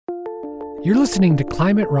You're listening to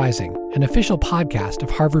Climate Rising, an official podcast of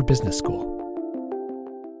Harvard Business School.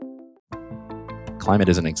 Climate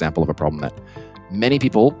is an example of a problem that many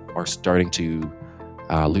people are starting to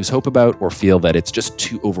lose hope about or feel that it's just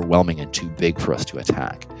too overwhelming and too big for us to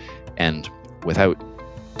attack. And without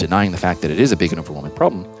denying the fact that it is a big and overwhelming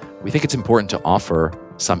problem, we think it's important to offer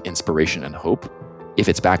some inspiration and hope, if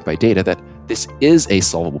it's backed by data, that this is a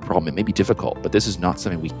solvable problem. It may be difficult, but this is not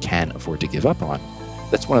something we can afford to give up on.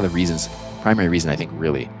 That's one of the reasons, primary reason I think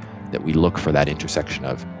really, that we look for that intersection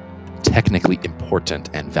of technically important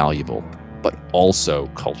and valuable, but also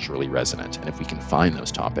culturally resonant. And if we can find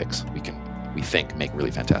those topics, we think, make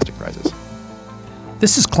really fantastic prizes.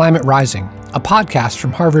 This is Climate Rising, a podcast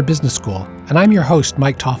from Harvard Business School, and I'm your host,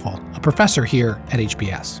 Mike Toffel, a professor here at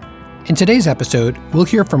HBS. In today's episode, we'll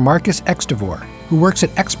hear from Marcus Extevor, who works at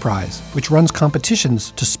XPRIZE, which runs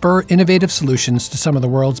competitions to spur innovative solutions to some of the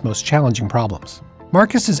world's most challenging problems.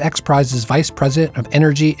 Marcus is XPRIZE's Vice President of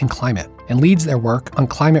Energy and Climate and leads their work on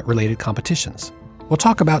climate-related competitions. We'll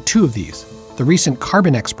talk about two of these, the recent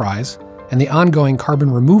Carbon XPRIZE and the ongoing Carbon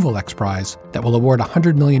Removal XPRIZE that will award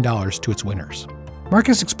 $100 million to its winners.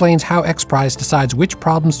 Marcus explains how XPRIZE decides which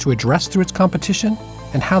problems to address through its competition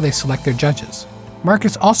and how they select their judges.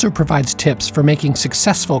 Marcus also provides tips for making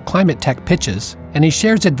successful climate tech pitches, and he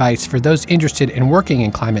shares advice for those interested in working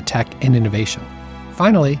in climate tech and innovation.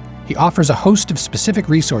 Finally, he offers a host of specific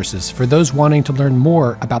resources for those wanting to learn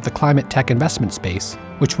more about the climate tech investment space,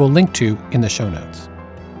 which we'll link to in the show notes.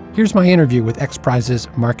 Here's my interview with XPRIZE's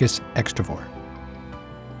Marcus Extevor.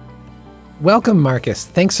 Welcome, Marcus.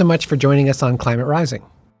 Thanks so much for joining us on Climate Rising.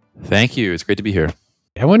 Thank you. It's great to be here.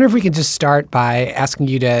 I wonder if we could just start by asking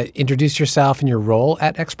you to introduce yourself and your role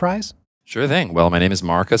at XPRIZE. Sure thing. Well, my name is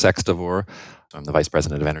Marcus Extevor. I'm the Vice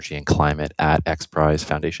President of Energy and Climate at XPRIZE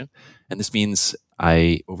Foundation. And this means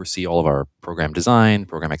I oversee all of our program design,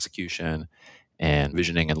 program execution, and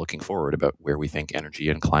visioning and looking forward about where we think energy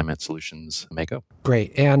and climate solutions may go.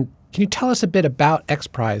 Great. And can you tell us a bit about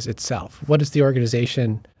XPRIZE itself? What is the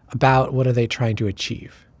organization about? What are they trying to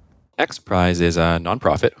achieve? XPRIZE is a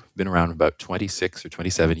nonprofit, been around about 26 or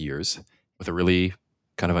 27 years, with a really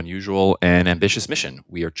kind of unusual and ambitious mission.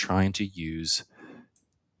 We are trying to use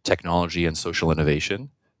technology and social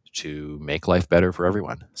innovation to make life better for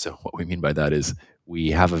everyone. So what we mean by that is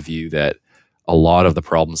we have a view that a lot of the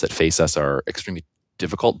problems that face us are extremely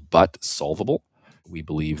difficult but solvable. We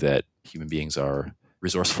believe that human beings are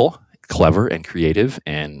resourceful, clever, and creative,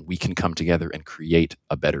 and we can come together and create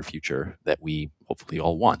a better future that we hopefully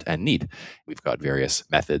all want and need. We've got various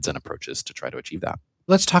methods and approaches to try to achieve that.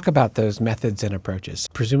 Let's talk about those methods and approaches.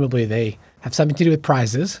 Presumably they have something to do with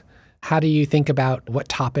prizes. How do you think about what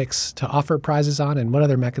topics to offer prizes on, and what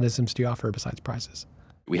other mechanisms do you offer besides prizes?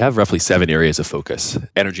 We have roughly 7 areas of focus.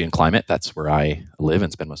 Energy and climate, that's where I live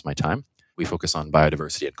and spend most of my time. We focus on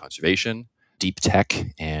biodiversity and conservation, deep tech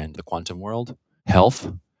and the quantum world,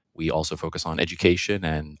 health. We also focus on education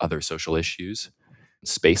and other social issues,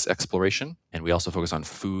 space exploration, and we also focus on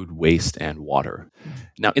food, waste, and water.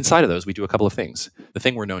 Now, inside of those, we do a couple of things. The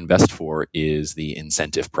thing we're known best for is the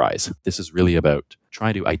incentive prize. This is really about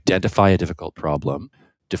trying to identify a difficult problem,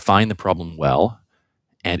 define the problem well,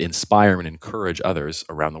 and inspire and encourage others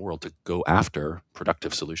around the world to go after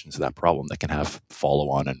productive solutions to that problem that can have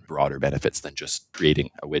follow-on and broader benefits than just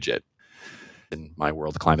creating a widget. In my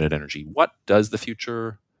world, climate and energy, what does the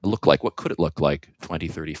future look like? What could it look like 20,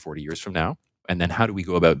 30, 40 years from now? And then how do we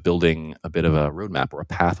go about building a bit of a roadmap or a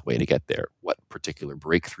pathway to get there? What particular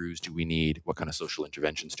breakthroughs do we need? What kind of social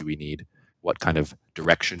interventions do we need? What kind of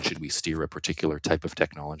direction should we steer a particular type of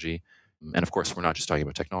technology? And of course, we're not just talking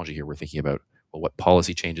about technology here. We're thinking about, well, what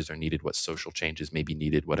policy changes are needed, what social changes may be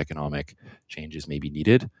needed, what economic changes may be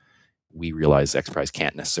needed. We realize XPRIZE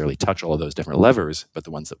can't necessarily touch all of those different levers, but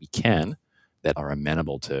the ones that we can, that are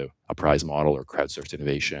amenable to a prize model or crowdsourced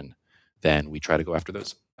innovation, then we try to go after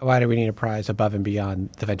those. Why do we need a prize above and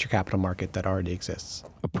beyond the venture capital market that already exists?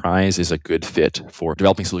 A prize is a good fit for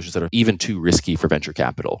developing solutions that are even too risky for venture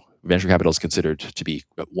capital. Venture capital is considered to be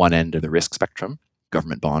at one end of the risk spectrum.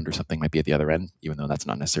 Government bond or something might be at the other end, even though that's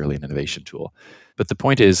not necessarily an innovation tool. But the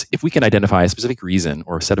point is, if we can identify a specific reason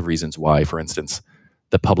or a set of reasons why, for instance,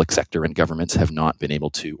 the public sector and governments have not been able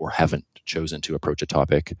to or haven't chosen to approach a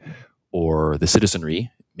topic, or the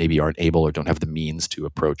citizenry maybe aren't able or don't have the means to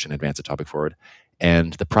approach and advance a topic forward,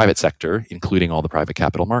 and the private sector, including all the private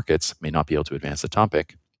capital markets, may not be able to advance the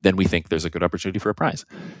topic, then we think there's a good opportunity for a prize.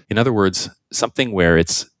 In other words, something where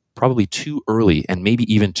it's probably too early and maybe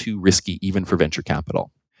even too risky even for venture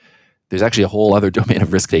capital. There's actually a whole other domain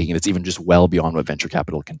of risk-taking that's even just well beyond what venture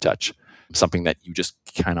capital can touch. Something that you just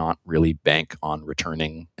cannot really bank on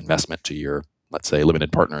returning investment to your let's say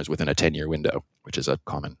limited partners within a 10-year window, which is a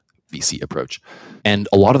common VC approach. And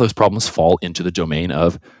a lot of those problems fall into the domain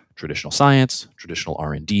of traditional science, traditional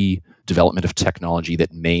R&D, development of technology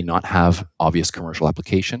that may not have obvious commercial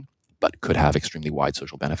application, but could have extremely wide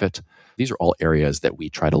social benefit. These are all areas that we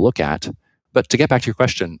try to look at. But to get back to your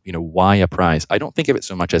question, why a prize? I don't think of it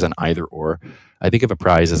so much as an either or. I think of a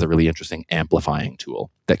prize as a really interesting amplifying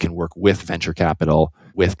tool that can work with venture capital,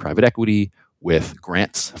 with private equity, with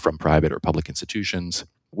grants from private or public institutions,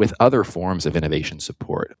 with other forms of innovation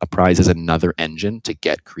support. A prize is another engine to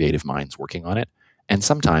get creative minds working on it, and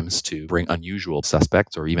sometimes to bring unusual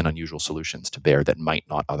suspects or even unusual solutions to bear that might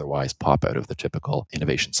not otherwise pop out of the typical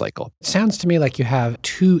innovation cycle. It sounds to me like you have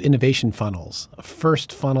two innovation funnels. A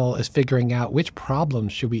first funnel is figuring out which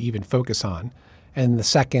problems should we even focus on. And the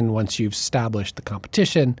second, once you've established the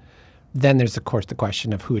competition, then there's, of course, the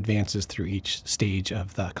question of who advances through each stage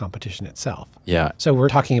of the competition itself. Yeah. So we're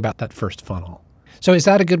talking about that first funnel. So is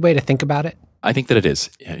that a good way to think about it? I think that it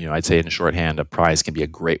is. I'd say in shorthand, a prize can be a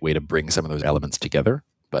great way to bring some of those elements together,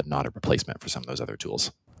 but not a replacement for some of those other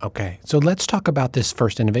tools. Okay, so let's talk about this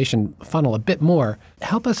first innovation funnel a bit more.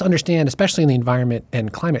 Help us understand, especially in the environment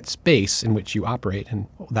and climate space in which you operate and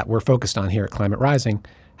that we're focused on here at Climate Rising,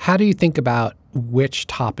 how do you think about which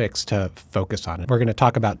topics to focus on? We're going to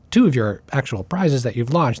talk about two of your actual prizes that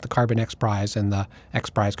you've launched, the Carbon X Prize and the X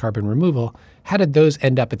Prize Carbon Removal. How did those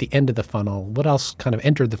end up at the end of the funnel? What else kind of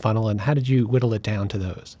entered the funnel, and how did you whittle it down to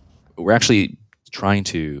those? We're actually trying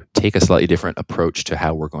to take a slightly different approach to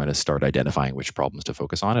how we're going to start identifying which problems to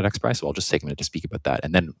focus on at X Prize. So I'll just take a minute to speak about that,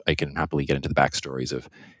 and then I can happily get into the backstories of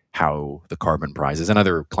how the carbon prizes and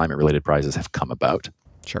other climate-related prizes have come about.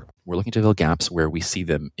 Sure. We're looking to fill gaps where we see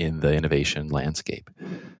them in the innovation landscape.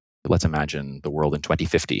 Let's imagine the world in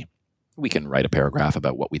 2050. We can write a paragraph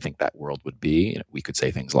about what we think that world would be. We could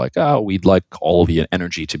say things like, we'd like all the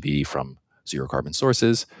energy to be from zero carbon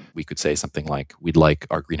sources. We could say something like, we'd like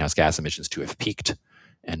our greenhouse gas emissions to have peaked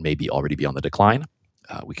and maybe already be on the decline.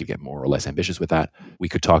 We could get more or less ambitious with that. We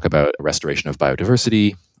could talk about restoration of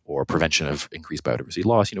biodiversity or prevention of increased biodiversity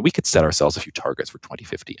loss. We could set ourselves a few targets for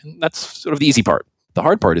 2050. And that's sort of the easy part. The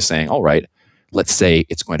hard part is saying, all right, let's say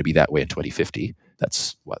it's going to be that way in 2050.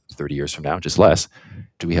 That's 30 years from now, just less.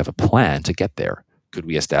 Do we have a plan to get there? Could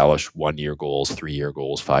we establish 1-year goals, 3-year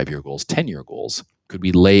goals, 5-year goals, 10-year goals? Could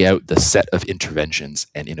we lay out the set of interventions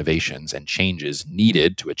and innovations and changes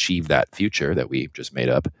needed to achieve that future that we just made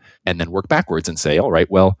up, and then work backwards and say, all right,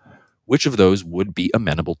 well, which of those would be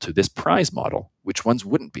amenable to this prize model? Which ones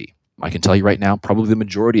wouldn't be? I can tell you right now, probably the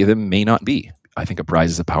majority of them may not be. I think a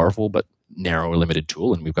prize is a powerful but narrow, limited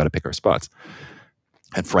tool, and we've got to pick our spots.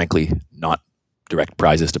 And frankly, not direct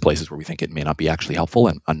prizes to places where we think it may not be actually helpful,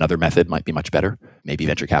 and another method might be much better. Maybe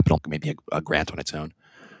venture capital, maybe a grant on its own.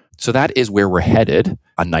 So that is where we're headed,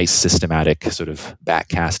 a nice systematic sort of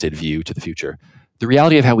backcasted view to the future. The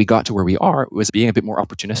reality of how we got to where we are was being a bit more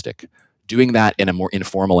opportunistic, doing that in a more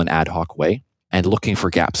informal and ad hoc way, and looking for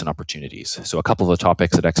gaps and opportunities. So a couple of the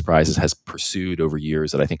topics that X Prizes has pursued over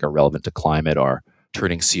years that I think are relevant to climate are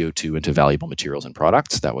turning CO2 into valuable materials and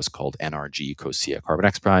products. That was called NRG COSIA Carbon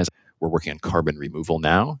X Prize. We're working on carbon removal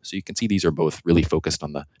now. So you can see these are both really focused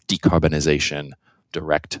on the decarbonization,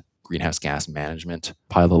 direct greenhouse gas management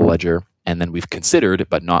pile of the ledger. And then we've considered,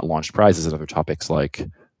 but not launched prizes in other topics like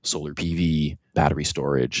solar PV, battery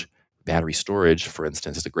storage. Battery storage, for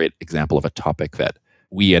instance, is a great example of a topic that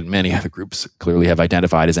we and many other groups clearly have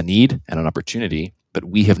identified as a need and an opportunity, but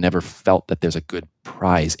we have never felt that there's a good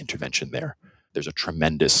prize intervention there. There's a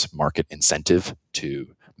tremendous market incentive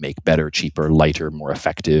to make better, cheaper, lighter, more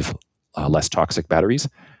effective, less toxic batteries,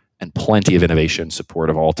 and plenty of innovation, support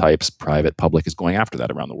of all types, private, public, is going after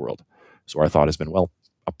that around the world. So our thought has been, well,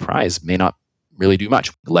 a prize may not really do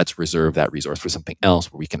much. Let's reserve that resource for something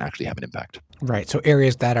else where we can actually have an impact. Right. So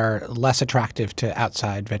areas that are less attractive to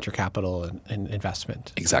outside venture capital and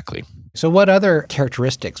investment. Exactly. So what other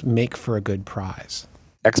characteristics make for a good prize?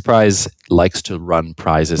 X Prize likes to run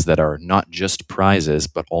prizes that are not just prizes,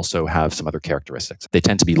 but also have some other characteristics. They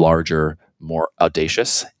tend to be larger, more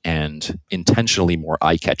audacious, and intentionally more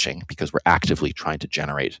eye-catching because we're actively trying to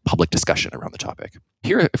generate public discussion around the topic.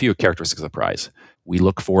 Here are a few characteristics of the prize. We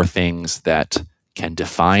look for things that can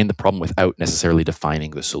define the problem without necessarily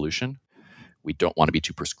defining the solution. We don't want to be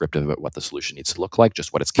too prescriptive about what the solution needs to look like,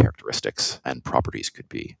 just what its characteristics and properties could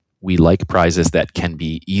be. We like prizes that can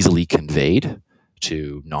be easily conveyed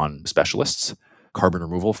to non-specialists. Carbon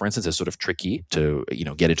removal, for instance, is sort of tricky to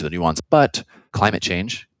get into the nuance, but climate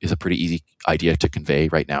change is a pretty easy idea to convey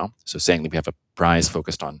right now. So saying that we have a prize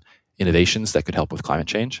focused on innovations that could help with climate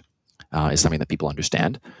change is something that people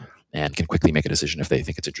understand and can quickly make a decision if they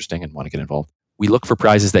think it's interesting and want to get involved. We look for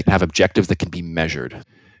prizes that have objectives that can be measured.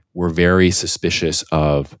 We're very suspicious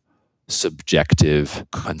of subjective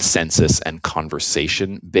consensus and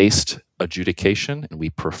conversation-based adjudication, and we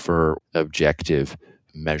prefer objective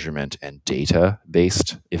measurement and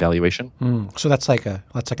data-based evaluation. So that's like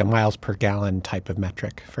a miles per gallon type of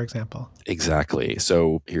metric, for example. Exactly.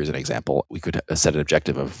 So here's an example. We could set an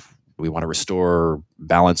objective of we want to restore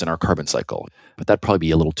balance in our carbon cycle, but that'd probably be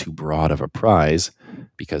a little too broad of a prize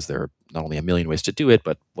because there are not only a million ways to do it,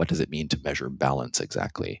 but what does it mean to measure balance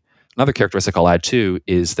exactly? Another characteristic I'll add too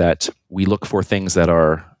is that we look for things that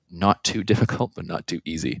are not too difficult, but not too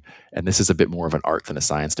easy. And this is a bit more of an art than a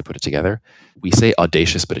science to put it together. We say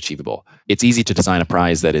audacious, but achievable. It's easy to design a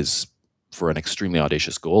prize that is for an extremely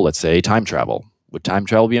audacious goal. Let's say time travel. Would time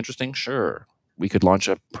travel be interesting? Sure. We could launch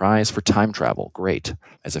a prize for time travel. Great.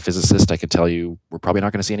 As a physicist, I can tell you we're probably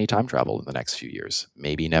not going to see any time travel in the next few years.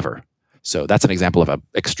 Maybe never. So that's an example of an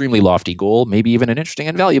extremely lofty goal, maybe even an interesting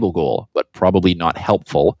and valuable goal, but probably not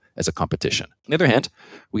helpful as a competition. On the other hand,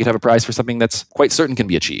 we could have a prize for something that's quite certain can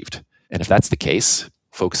be achieved. And if that's the case,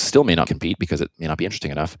 folks still may not compete because it may not be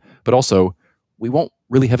interesting enough, but also we won't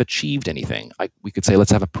really have achieved anything. We could say,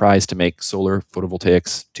 let's have a prize to make solar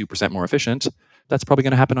photovoltaics 2% more efficient. That's probably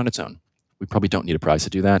going to happen on its own. We probably don't need a prize to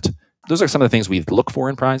do that. Those are some of the things we look for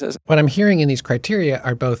in prizes. What I'm hearing in these criteria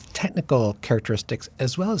are both technical characteristics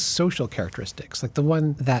as well as social characteristics. Like the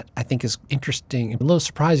one that I think is interesting and a little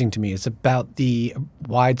surprising to me is about the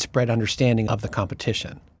widespread understanding of the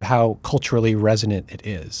competition, how culturally resonant it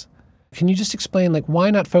is. Can you just explain, why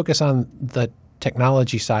not focus on the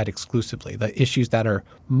technology side exclusively, the issues that are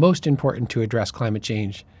most important to address climate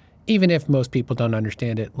change, even if most people don't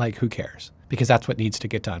understand it, who cares? Because that's what needs to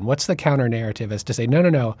get done. What's the counter narrative as to say,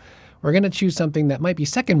 no, we're going to choose something that might be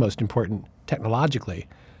second most important technologically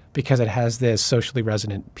because it has this socially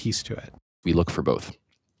resonant piece to it? We look for both.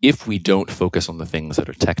 If we don't focus on the things that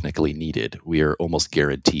are technically needed, we are almost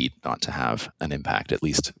guaranteed not to have an impact, at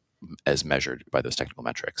least as measured by those technical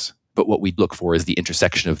metrics. But what we look for is the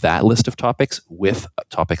intersection of that list of topics with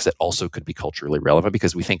topics that also could be culturally relevant,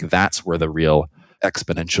 because we think that's where the real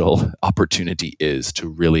exponential opportunity is to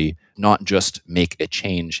really not just make a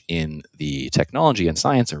change in the technology and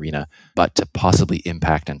science arena, but to possibly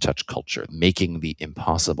impact and touch culture, making the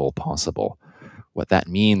impossible possible. What that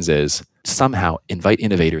means is somehow invite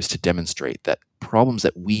innovators to demonstrate that problems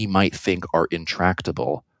that we might think are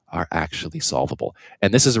intractable are actually solvable.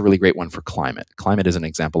 And this is a really great one for climate. Climate is an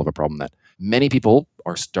example of a problem that many people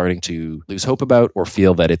are starting to lose hope about or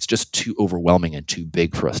feel that it's just too overwhelming and too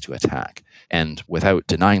big for us to attack. And without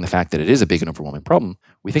denying the fact that it is a big and overwhelming problem,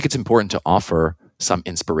 we think it's important to offer some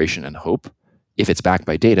inspiration and hope, if it's backed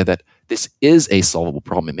by data, that this is a solvable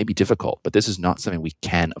problem. It may be difficult, but this is not something we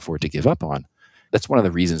can afford to give up on. That's one of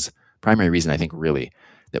the reasons, primary reason I think really,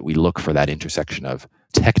 that we look for that intersection of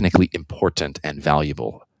technically important and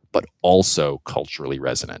valuable, but also culturally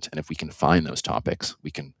resonant. And if we can find those topics,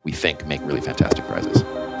 we think, make really fantastic prizes.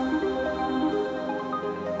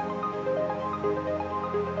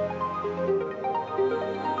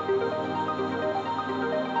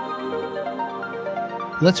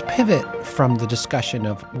 Let's pivot from the discussion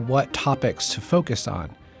of what topics to focus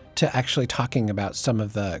on to actually talking about some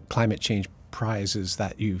of the climate change prizes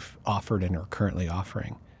that you've offered and are currently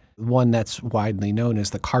offering. One that's widely known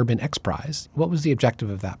as the Carbon X Prize. What was the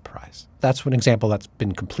objective of that prize? That's one example that's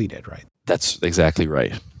been completed, right? That's exactly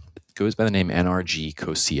right. It goes by the name NRG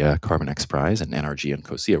COSIA Carbon X Prize, and NRG and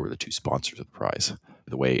COSIA were the two sponsors of the prize.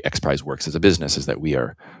 The way X Prize works as a business is that we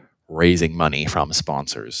are raising money from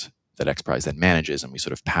sponsors that X Prize then manages, and we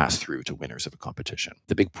sort of pass through to winners of a competition.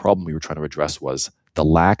 The big problem we were trying to address was the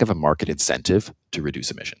lack of a market incentive to reduce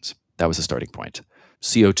emissions. That was the starting point.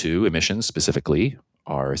 CO2 emissions specifically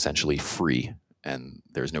are essentially free, and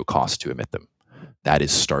there's no cost to emit them. That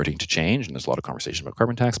is starting to change, and there's a lot of conversation about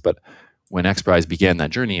carbon tax, but when X Prize began that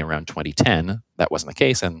journey around 2010, that wasn't the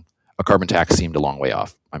case, and a carbon tax seemed a long way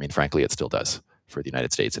off. I mean, frankly, it still does for the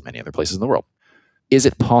United States and many other places in the world. Is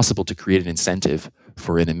it possible to create an incentive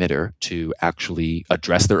for an emitter to actually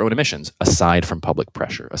address their own emissions, aside from public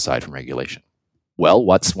pressure, aside from regulation? Well,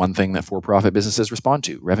 what's one thing that for-profit businesses respond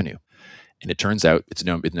to? Revenue. And it turns out, it's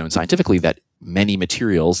known scientifically that many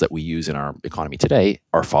materials that we use in our economy today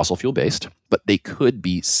are fossil fuel-based, but they could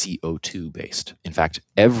be CO2-based. In fact,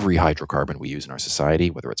 every hydrocarbon we use in our society,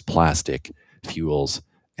 whether it's plastic, fuels,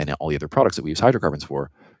 and all the other products that we use hydrocarbons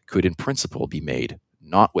for, could in principle be made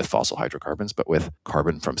not with fossil hydrocarbons, but with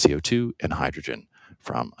carbon from CO2 and hydrogen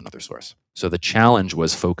from another source. So the challenge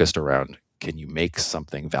was focused around, can you make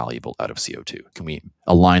something valuable out of CO2? Can we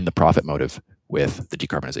align the profit motive with the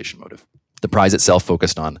decarbonization motive? The prize itself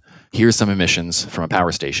focused on here's some emissions from a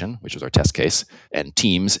power station, which was our test case, and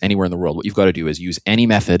teams anywhere in the world. What you've got to do is use any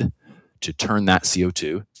method to turn that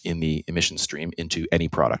CO2 in the emission stream into any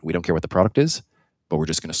product. We don't care what the product is, but we're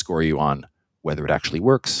just going to score you on whether it actually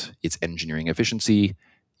works, its engineering efficiency,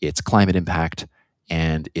 its climate impact,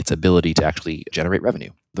 and its ability to actually generate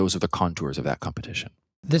revenue. Those are the contours of that competition.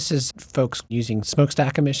 This is folks using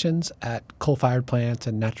smokestack emissions at coal-fired plants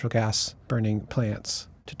and natural gas burning plants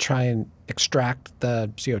to try and extract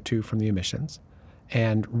the CO2 from the emissions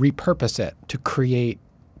and repurpose it to create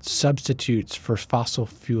substitutes for fossil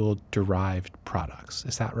fuel derived products.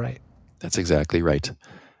 Is that right? That's exactly right.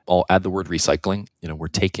 I'll add the word recycling. We're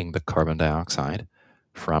taking the carbon dioxide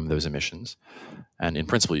from those emissions. And in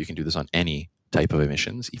principle, you can do this on any type of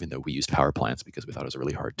emissions, even though we used power plants because we thought it was a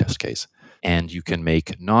really hard test case. And you can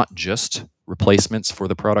make not just replacements for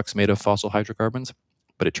the products made of fossil hydrocarbons,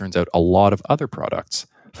 but it turns out a lot of other products,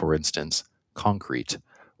 for instance, concrete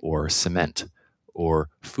or cement or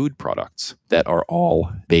food products that are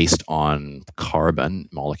all based on carbon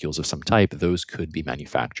molecules of some type, those could be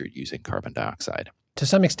manufactured using carbon dioxide. To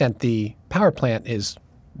some extent, the power plant is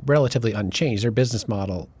relatively unchanged. Their business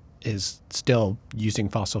model is still using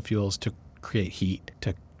fossil fuels to create heat,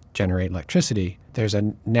 to generate electricity. There's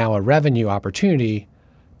now a revenue opportunity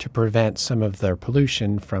to prevent some of their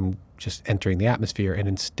pollution from just entering the atmosphere and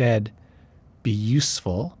instead be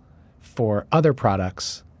useful for other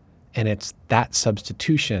products. And it's that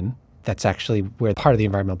substitution that's actually where part of the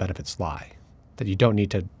environmental benefits lie, that you don't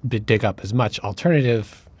need to dig up as much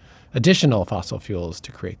additional fossil fuels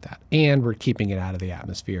to create that. And we're keeping it out of the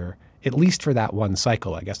atmosphere, at least for that one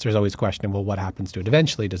cycle. I guess there's always a question, well, what happens to it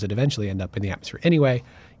eventually? Does it eventually end up in the atmosphere anyway?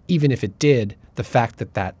 Even if it did, the fact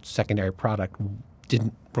that that secondary product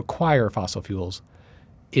didn't require fossil fuels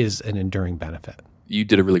is an enduring benefit. You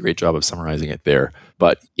did a really great job of summarizing it there,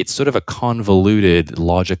 but it's sort of a convoluted,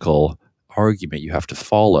 logical argument you have to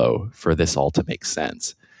follow for this all to make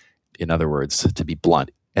sense. In other words, to be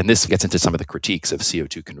blunt, and this gets into some of the critiques of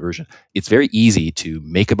CO2 conversion. It's very easy to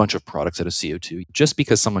make a bunch of products out of CO2. Just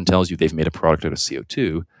because someone tells you they've made a product out of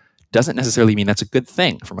CO2 doesn't necessarily mean that's a good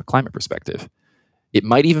thing from a climate perspective. It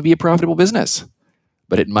might even be a profitable business,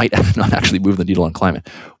 but it might not actually move the needle on climate.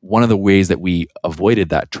 One of the ways that we avoided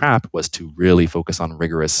that trap was to really focus on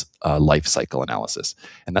rigorous life cycle analysis.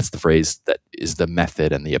 And that's the phrase that is the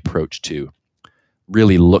method and the approach to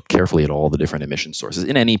really look carefully at all the different emission sources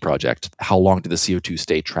in any project. How long did the CO2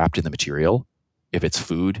 stay trapped in the material? If it's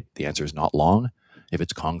food, the answer is not long. If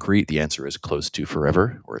it's concrete, the answer is close to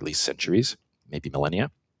forever, or at least centuries, maybe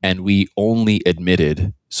millennia. And we only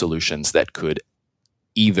admitted solutions that could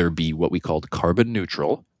either be what we called carbon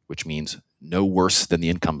neutral, which means no worse than the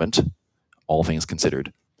incumbent, all things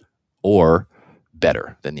considered, or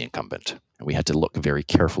better than the incumbent. And we had to look very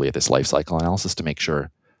carefully at this life cycle analysis to make sure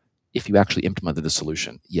if you actually implemented the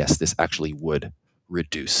solution, yes, this actually would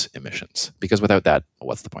reduce emissions. Because without that,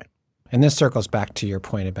 what's the point? And this circles back to your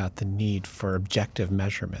point about the need for objective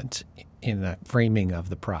measurement in the framing of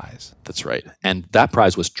the prize. That's right. And that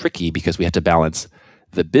prize was tricky because we had to balance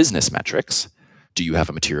the business metrics. Do you have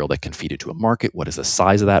a material that can feed into a market? What is the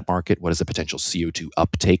size of that market? What is the potential CO2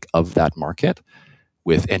 uptake of that market?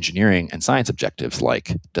 With engineering and science objectives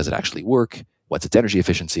like, does it actually work? What's its energy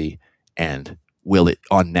efficiency? And will it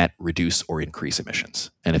on net reduce or increase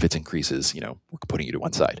emissions? And if it increases, we're putting you to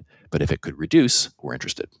one side. But if it could reduce, we're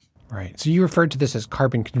interested. Right. So you referred to this as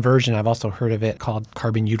carbon conversion. I've also heard of it called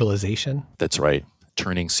carbon utilization. That's right.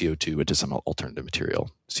 Turning CO2 into some alternative material.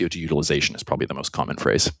 CO2 utilization is probably the most common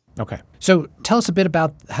phrase. Okay. So tell us a bit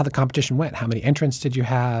about how the competition went. How many entrants did you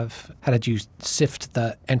have? How did you sift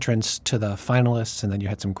the entrants to the finalists? And then you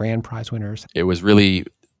had some grand prize winners. It was really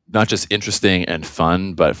not just interesting and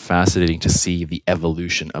fun, but fascinating to see the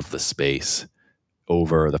evolution of the space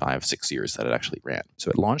over the 5-6 years that it actually ran. So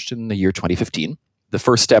it launched in the year 2015. The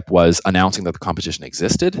first step was announcing that the competition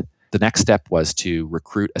existed. The next step was to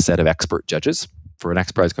recruit a set of expert judges. For an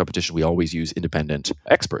X Prize competition, we always use independent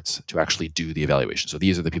experts to actually do the evaluation. So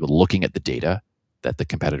these are the people looking at the data that the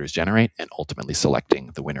competitors generate and ultimately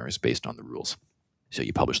selecting the winners based on the rules. So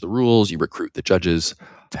you publish the rules, you recruit the judges.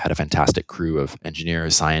 I've had a fantastic crew of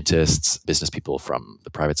engineers, scientists, business people from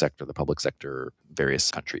the private sector, the public sector, various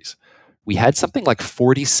countries. We had something like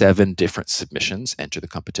 47 different submissions enter the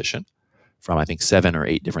competition from, I think, 7 or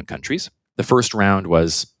 8 different countries. The first round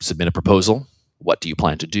was submit a proposal. What do you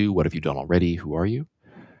plan to do? What have you done already? Who are you?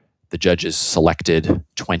 The judges selected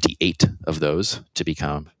 28 of those to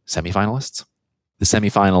become semifinalists. The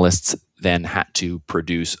semifinalists then had to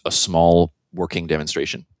produce a small working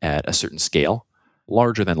demonstration at a certain scale,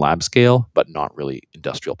 larger than lab scale, but not really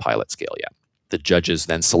industrial pilot scale yet. The judges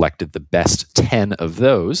then selected the best 10 of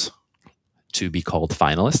those to be called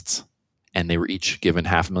finalists, and they were each given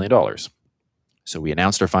 $500,000. So we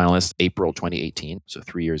announced our finalists April 2018, so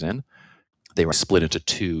 3 years in. They were split into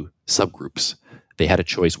two subgroups. They had a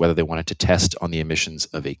choice whether they wanted to test on the emissions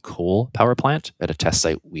of a coal power plant at a test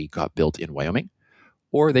site we got built in Wyoming,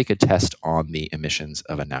 or they could test on the emissions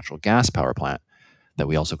of a natural gas power plant that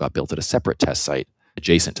we also got built at a separate test site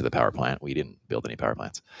adjacent to the power plant. We didn't build any power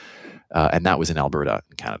plants. And that was in Alberta,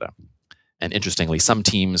 in Canada. And interestingly, some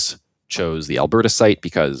teams chose the Alberta site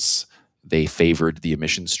because they favored the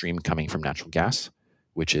emission stream coming from natural gas,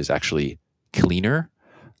 which is actually cleaner,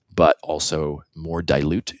 but also more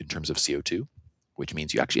dilute in terms of CO2, which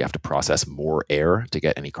means you actually have to process more air to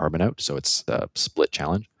get any carbon out. So it's a split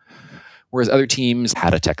challenge. Whereas other teams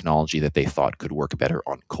had a technology that they thought could work better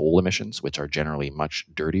on coal emissions, which are generally much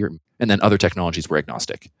dirtier. And then other technologies were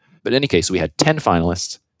agnostic. But in any case, we had 10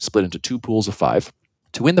 finalists split into two pools of 5.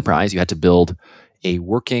 To win the prize, you had to build a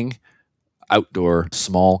working outdoor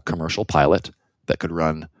small commercial pilot that could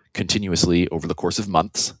run continuously over the course of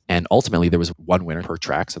months. And ultimately, there was one winner per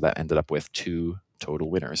track. So that ended up with 2 total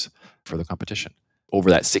winners for the competition. Over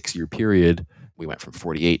that 6-year period, we went from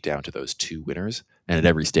 48 down to those 2 winners. And at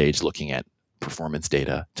every stage, looking at performance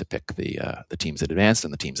data to pick the teams that advanced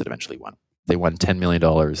and the teams that eventually won. They won $10 million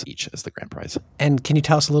each as the grand prize. And can you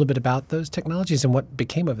tell us a little bit about those technologies and what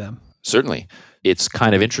became of them? Certainly. It's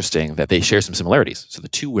kind of interesting that they share some similarities. So the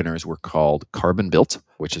 2 winners were called Carbon Built,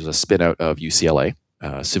 which is a spin out of UCLA.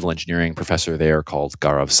 A civil engineering professor there called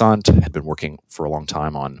Gaurav Sant had been working for a long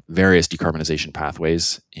time on various decarbonization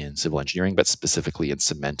pathways in civil engineering, but specifically in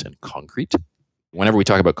cement and concrete. Whenever we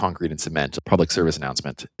talk about concrete and cement, a public service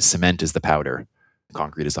announcement, cement is the powder,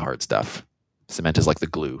 concrete is the hard stuff. Cement is like the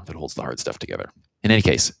glue that holds the hard stuff together. In any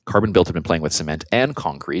case, Carbon Built had been playing with cement and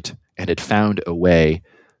concrete and had found a way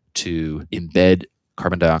to embed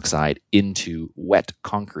carbon dioxide into wet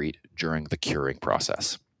concrete during the curing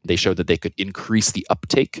process. They showed that they could increase the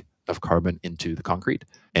uptake of carbon into the concrete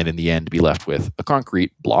and in the end be left with a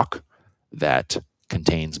concrete block that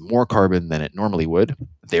contains more carbon than it normally would.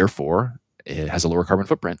 Therefore, it has a lower carbon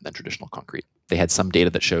footprint than traditional concrete. They had some data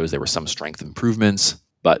that shows there were some strength improvements,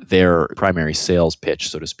 but their primary sales pitch,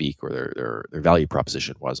 so to speak, or their value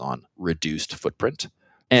proposition was on reduced footprint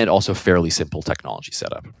and also fairly simple technology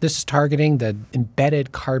setup. This is targeting the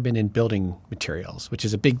embedded carbon in building materials, which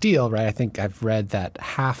is a big deal, right? I think I've read that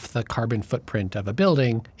half the carbon footprint of a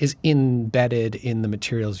building is embedded in the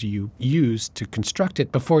materials you use to construct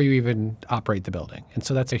it before you even operate the building. And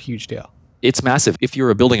so that's a huge deal. It's massive. If you're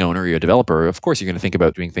a building owner, you're a developer, of course, you're going to think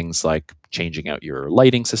about doing things like changing out your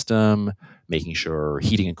lighting system, making sure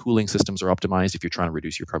heating and cooling systems are optimized if you're trying to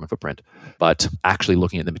reduce your carbon footprint. But actually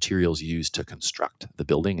looking at the materials used to construct the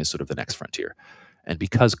building is sort of the next frontier. And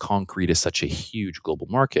because concrete is such a huge global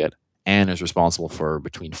market and is responsible for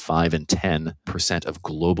between 5 and 10% of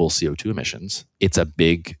global CO2 emissions, it's a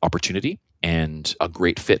big opportunity and a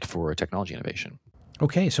great fit for technology innovation.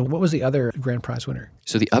 Okay, so what was the other grand prize winner?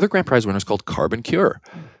 So the other grand prize winner is called Carbon Cure,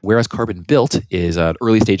 whereas Carbon Built is an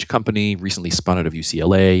early stage company recently spun out of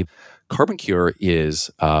UCLA. Carbon Cure is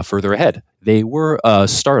further ahead. They were a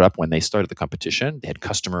startup when they started the competition. They had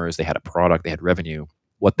customers, they had a product, they had revenue.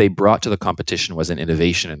 What they brought to the competition was an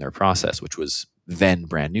innovation in their process, which was then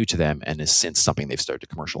brand new to them and is since something they've started to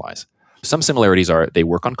commercialize. Some similarities are they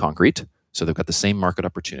work on concrete, so they've got the same market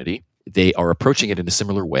opportunity. They are approaching it in a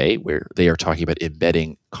similar way where they are talking about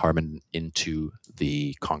embedding carbon into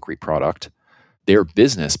the concrete product. Their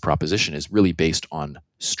business proposition is really based on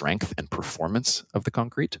strength and performance of the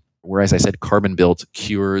concrete. Whereas I said Carbon Built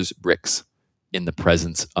cures bricks in the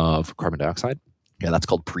presence of carbon dioxide. Yeah, that's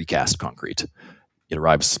called precast concrete. It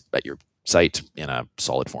arrives at your site in a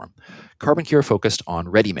solid form. Carbon Cure focused on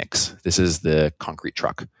Ready Mix. This is the concrete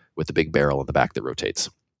truck with the big barrel in the back that rotates.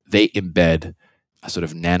 They embed a sort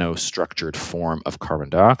of nano-structured form of carbon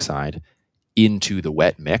dioxide into the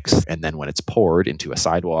wet mix. And then when it's poured into a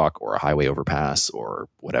sidewalk or a highway overpass or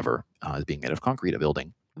whatever is being made of concrete, a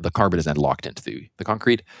building, the carbon is then locked into the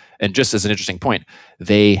concrete. And just as an interesting point,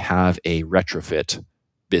 they have a retrofit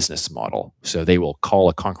business model. So they will call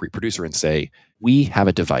a concrete producer and say, we have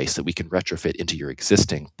a device that we can retrofit into your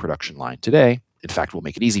existing production line today. In fact, we'll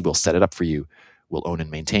make it easy. We'll set it up for you. We'll own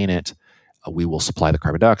and maintain it. We will supply the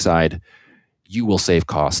carbon dioxide. You will save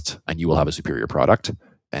cost and you will have a superior product.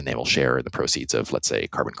 And they will share the proceeds of, let's say,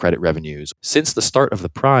 carbon credit revenues. Since the start of the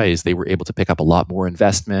prize, they were able to pick up a lot more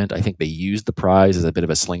investment. I think they used the prize as a bit of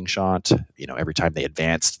a slingshot. Every time they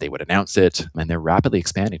advanced, they would announce it. And they're rapidly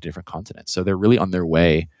expanding to different continents. So they're really on their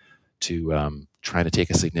way to trying to take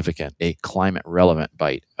a climate relevant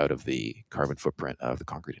bite out of the carbon footprint of the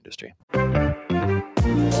concrete industry.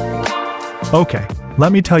 Okay,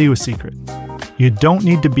 let me tell you a secret. You don't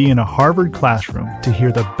need to be in a Harvard classroom to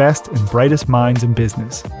hear the best and brightest minds in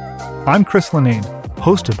business. I'm Chris Linane,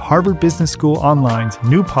 host of Harvard Business School Online's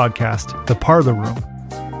new podcast, The Parlor Room.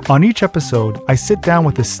 On each episode, I sit down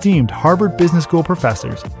with esteemed Harvard Business School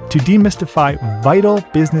professors to demystify vital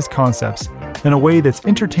business concepts in a way that's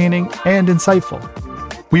entertaining and insightful.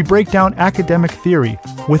 We break down academic theory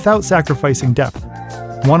without sacrificing depth.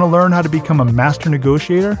 Want to learn how to become a master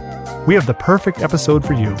negotiator? We have the perfect episode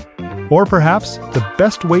for you. Or perhaps the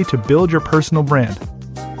best way to build your personal brand.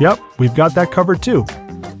 Yep, we've got that covered too.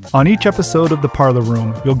 On each episode of The Parlor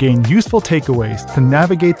Room, you'll gain useful takeaways to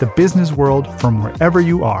navigate the business world from wherever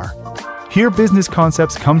you are. Hear business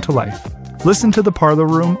concepts come to life. Listen to The Parlor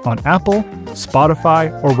Room on Apple,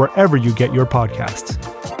 Spotify, or wherever you get your podcasts.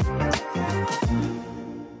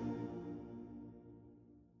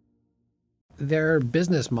 Their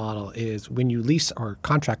business model is when you lease or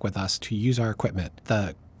contract with us to use our equipment,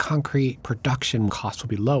 the concrete production cost will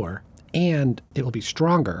be lower and it will be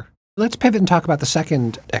stronger. Let's pivot and talk about the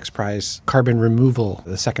second X Prize, carbon removal,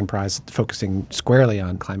 the second prize focusing squarely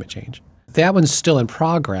on climate change. That one's still in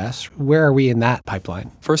progress. Where are we in that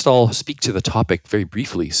pipeline? First, I'll speak to the topic very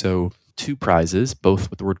briefly. So 2 prizes, both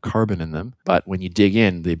with the word carbon in them, but when you dig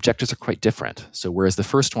in, the objectives are quite different. So whereas the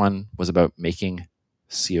first one was about making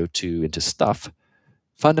CO2 into stuff,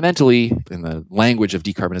 fundamentally, in the language of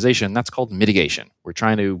decarbonization, that's called mitigation. We're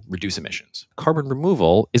trying to reduce emissions. Carbon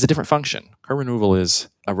removal is a different function. Carbon removal is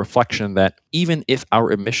a reflection that even if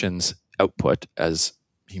our emissions output as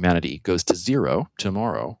humanity goes to zero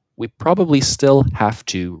tomorrow, we probably still have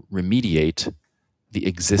to remediate the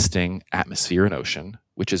existing atmosphere and ocean,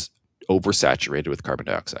 which is oversaturated with carbon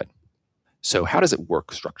dioxide. So how does it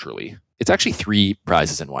work structurally? It's actually 3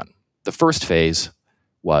 prizes in one. The first phase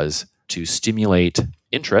was to stimulate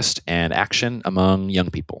interest and action among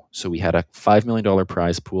young people. So we had a $5 million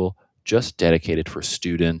prize pool just dedicated for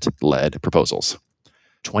student-led proposals.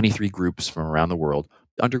 23 groups from around the world,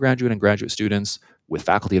 undergraduate and graduate students with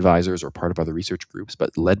faculty advisors or part of other research groups,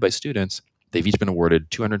 but led by students. They've each been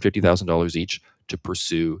awarded $250,000 each to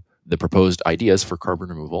pursue the proposed ideas for carbon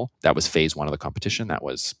removal. That was phase 1 of the competition. That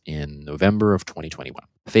was in November of 2021.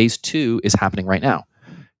 Phase 2 is happening right now.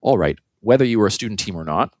 All right, whether you are a student team or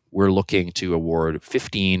not, we're looking to award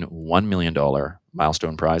 15 $1 million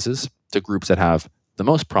milestone prizes to groups that have the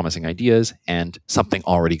most promising ideas and something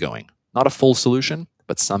already going. Not a full solution,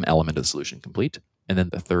 but some element of the solution complete. And then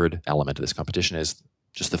the third element of this competition is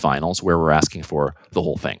just the finals, where we're asking for the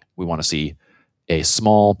whole thing. We want to see a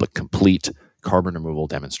small but complete carbon removal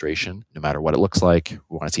demonstration, no matter what it looks like.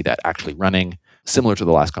 We want to see that actually running, similar to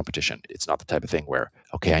the last competition. It's not the type of thing where,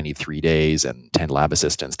 okay, I need 3 days and 10 lab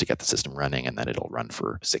assistants to get the system running, and then it'll run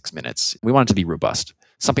for 6 minutes. We want it to be robust,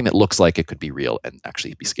 something that looks like it could be real and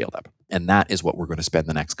actually be scaled up. And that is what we're going to spend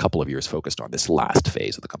the next couple of years focused on, this last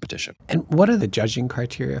phase of the competition. And what are the judging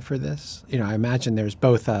criteria for this? I imagine there's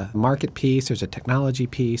both a market piece, there's a technology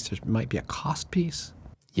piece, there might be a cost piece.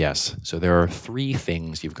 Yes. So there are 3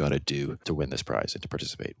 things you've got to do to win this prize and to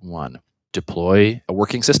participate. 1, deploy a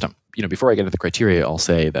working system. Before I get into the criteria, I'll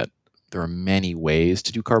say that there are many ways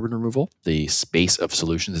to do carbon removal. The space of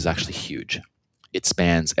solutions is actually huge. It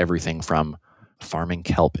spans everything from farming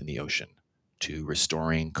kelp in the ocean to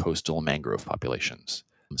restoring coastal mangrove populations.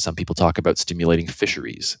 Some people talk about stimulating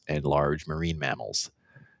fisheries and large marine mammals.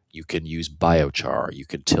 You can use biochar. You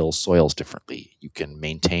can till soils differently. You can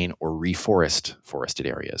maintain or reforest forested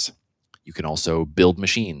areas. You can also build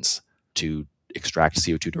machines to extract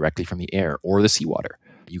CO2 directly from the air or the seawater.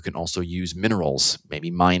 You can also use minerals,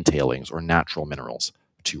 maybe mine tailings or natural minerals,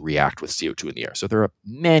 to react with CO2 in the air. So there are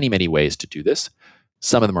many, many ways to do this.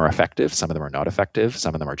 Some of them are effective. Some of them are not effective.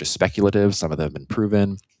 Some of them are just speculative. Some of them have been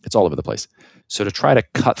proven. It's all over the place. So to try to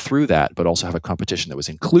cut through that, but also have a competition that was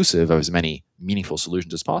inclusive of as many meaningful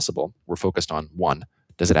solutions as possible, we're focused on 1,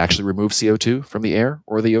 does it actually remove CO2 from the air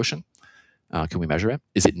or the ocean? Can we measure it?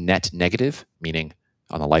 Is it net negative, meaning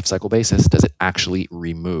on a life cycle basis, does it actually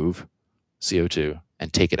remove CO2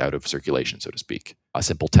 and take it out of circulation, so to speak? A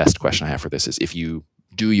simple test question I have for this is, if you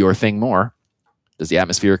do your thing more, does the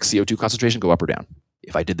atmospheric CO2 concentration go up or down?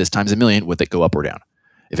 If I did this times a million, would it go up or down?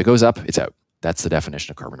 If it goes up, it's out. That's the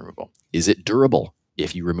definition of carbon removal. Is it durable?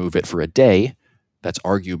 If you remove it for a day, that's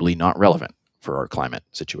arguably not relevant for our climate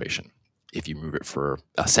situation. If you move it for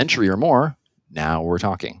a century or more, now we're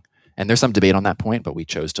talking. And there's some debate on that point, but we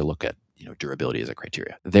chose to look at durability as a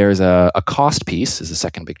criteria. There's a cost piece is the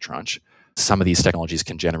second big tranche. Some of these technologies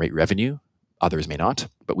can generate revenue, others may not,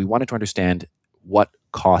 but we wanted to understand what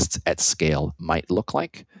costs at scale might look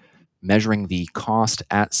like. Measuring the cost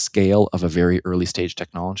at scale of a very early stage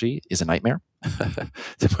technology is a nightmare.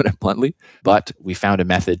 to put it bluntly. But we found a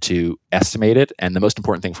method to estimate it. And the most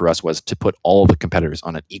important thing for us was to put all the competitors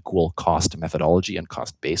on an equal cost methodology and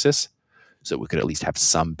cost basis, so we could at least have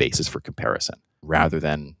some basis for comparison, rather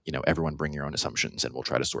than, everyone bring your own assumptions and we'll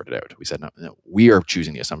try to sort it out. We said, no, we are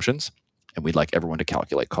choosing the assumptions and we'd like everyone to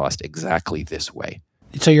calculate cost exactly this way.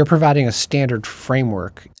 So you're providing a standard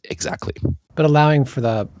framework. Exactly. But allowing for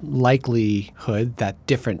the likelihood that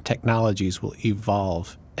different technologies will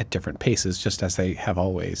evolve at different paces, just as they have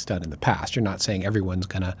always done in the past. You're not saying everyone's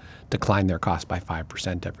going to decline their cost by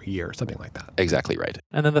 5% every year or something like that. Exactly right.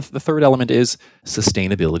 And then the third element is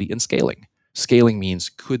sustainability and scaling. Scaling means,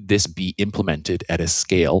 could this be implemented at a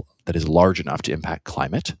scale that is large enough to impact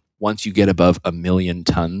climate? Once you get above 1 million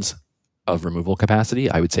tons of removal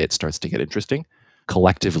capacity, I would say it starts to get interesting.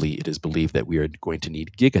 Collectively, it is believed that we are going to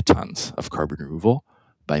need gigatons of carbon removal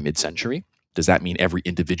by mid-century. Does that mean every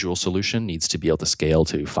individual solution needs to be able to scale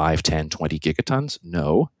to 5, 10, 20 gigatons?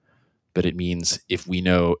 No. But it means if we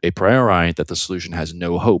know a priori that the solution has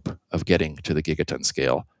no hope of getting to the gigaton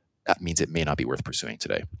scale, that means it may not be worth pursuing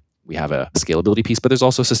today. We have a scalability piece, but there's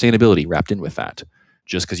also sustainability wrapped in with that.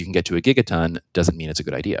 Just because you can get to a gigaton doesn't mean it's a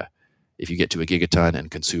good idea. If you get to a gigaton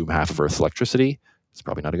and consume half of Earth's electricity, it's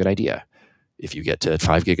probably not a good idea. If you get to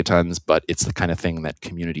 5 gigatons, but it's the kind of thing that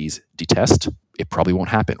communities detest, it probably won't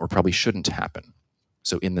happen or probably shouldn't happen.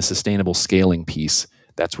 So in the sustainable scaling piece,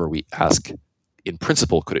 that's where we ask, in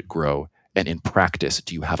principle, could it grow? And in practice,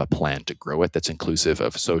 do you have a plan to grow it that's inclusive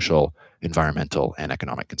of social, environmental, and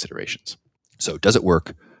economic considerations? So does it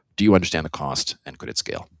work? Do you understand the cost? And could it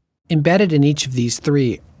scale? Embedded in each of these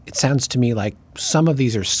three, it sounds to me like some of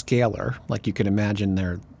these are scalar, like you could imagine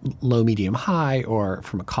they're low, medium, high, or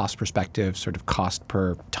from a cost perspective, sort of cost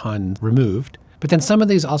per ton removed. But then some of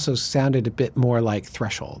these also sounded a bit more like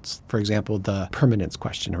thresholds. For example, the permanence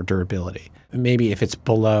question or durability. Maybe if it's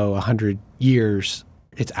below 100 years,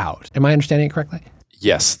 it's out. Am I understanding it correctly?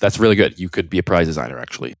 Yes, that's really good. You could be a prize designer,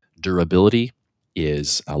 actually. Durability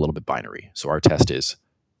is a little bit binary. So our test is,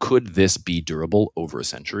 could this be durable over a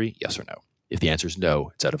century? Yes or no? If the answer is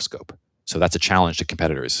no, it's out of scope. So that's a challenge to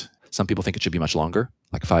competitors. Some people think it should be much longer,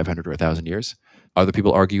 like 500 or 1,000 years. Other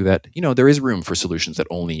people argue that, there is room for solutions that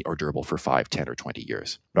only are durable for 5, 10, or 20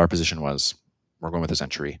 years. But our position was, we're going with a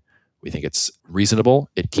century. We think it's reasonable.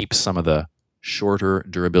 It keeps some of the shorter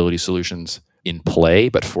durability solutions in play,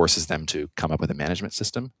 but forces them to come up with a management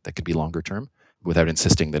system that could be longer term without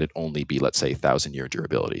insisting that it only be, let's say, 1,000-year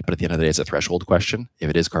durability. But at the end of the day, it's a threshold question. If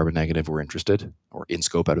it is carbon negative, we're interested, or in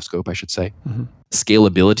scope, out of scope, I should say. Mm-hmm.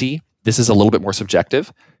 Scalability, this is a little bit more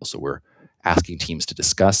subjective. So we're asking teams to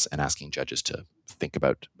discuss and asking judges to think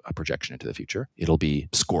about a projection into the future. It'll be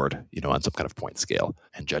scored, on some kind of point scale,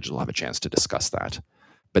 and judges will have a chance to discuss that.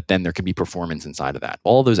 But then there can be performance inside of that.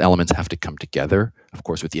 All those elements have to come together, of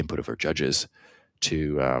course, with the input of our judges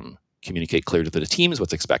to communicate clearly to the teams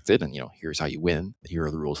what's expected. And, here's how you win. Here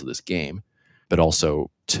are the rules of this game. But also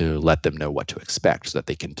to let them know what to expect so that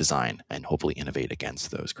they can design and hopefully innovate against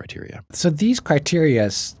those criteria. So these criteria,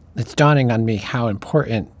 it's dawning on me how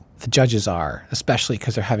important the judges are, especially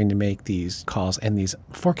because they're having to make these calls and these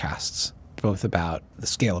forecasts, both about the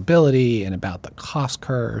scalability and about the cost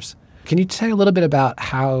curves. Can you tell a little bit about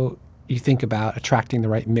how you think about attracting the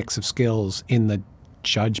right mix of skills in the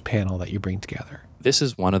judge panel that you bring together? This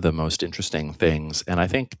is one of the most interesting things, and I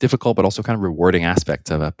think difficult but also kind of rewarding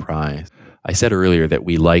aspects of a prize. I said earlier that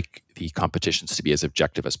we like the competitions to be as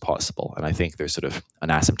objective as possible, and I think there's sort of an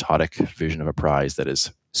asymptotic vision of a prize that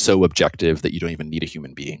is so objective that you don't even need a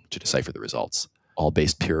human being to decipher the results, all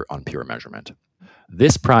based on pure measurement.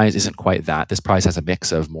 This prize isn't quite that. This prize has a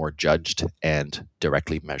mix of more judged and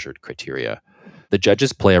directly measured criteria. The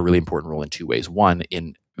judges play a really important role in two ways. One,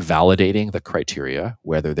 in validating the criteria,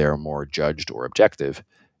 whether they're more judged or objective.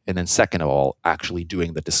 And then second of all, actually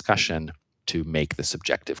doing the discussion to make the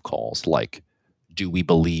subjective calls, like, do we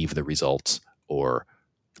believe the results? Or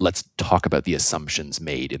let's talk about the assumptions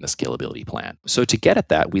made in the scalability plan. So to get at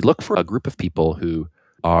that, we look for a group of people who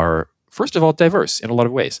are, first of all, diverse in a lot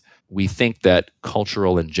of ways. We think that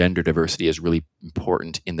cultural and gender diversity is really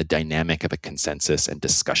important in the dynamic of a consensus and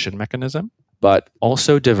discussion mechanism, but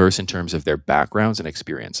also diverse in terms of their backgrounds and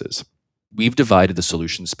experiences. We've divided the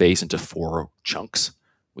solution space into 4 chunks.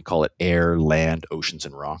 We call it air, land, oceans,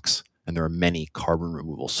 and rocks. And there are many carbon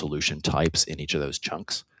removal solution types in each of those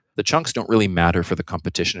chunks. The chunks don't really matter for the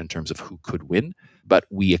competition in terms of who could win, but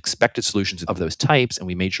we expected solutions of those types, and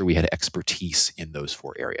we made sure we had expertise in those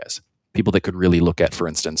 4 areas. People that could really look at, for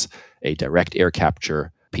instance, a direct air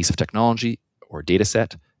capture piece of technology or data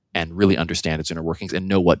set and really understand its inner workings and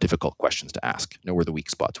know what difficult questions to ask, know where the weak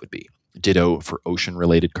spots would be. Ditto for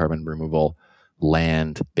ocean-related carbon removal,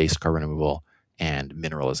 land-based carbon removal, and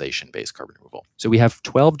mineralization-based carbon removal. So we have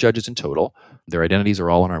 12 judges in total. Their identities are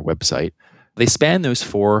all on our website. They span those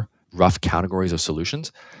 4 rough categories of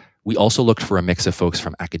solutions. We also looked for a mix of folks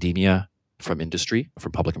from academia, from industry,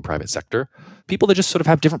 from public and private sector, people that just sort of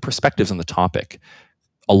have different perspectives on the topic.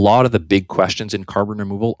 A lot of the big questions in carbon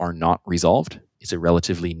removal are not resolved. It's a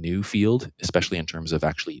relatively new field, especially in terms of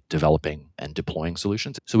actually developing and deploying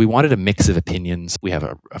solutions. So we wanted a mix of opinions. We have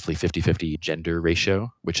a roughly 50-50 gender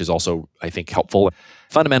ratio, which is also, I think, helpful.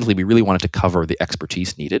 Fundamentally, we really wanted to cover the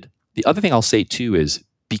expertise needed. The other thing I'll say too is,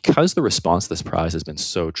 because the response to this prize has been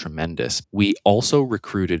so tremendous, we also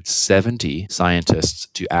recruited 70 scientists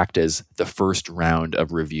to act as the first round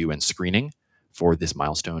of review and screening for this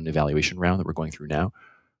milestone evaluation round that we're going through now.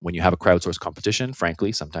 When you have a crowdsourced competition,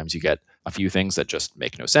 frankly, sometimes you get a few things that just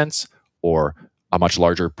make no sense, or a much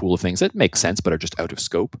larger pool of things that make sense but are just out of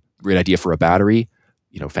scope. Great idea for a battery,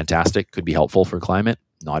 fantastic, could be helpful for climate,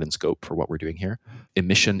 not in scope for what we're doing here.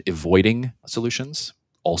 Emission avoiding solutions,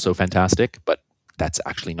 also fantastic, but that's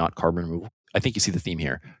actually not carbon removal. I think you see the theme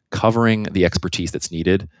here. Covering the expertise that's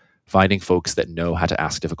needed, finding folks that know how to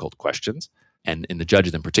ask difficult questions, and in the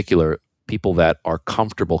judges in particular, people that are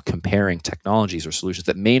comfortable comparing technologies or solutions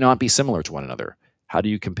that may not be similar to one another. How do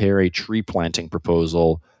you compare a tree planting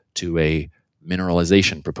proposal to a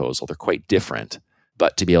mineralization proposal? They're quite different,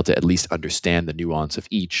 but to be able to at least understand the nuance of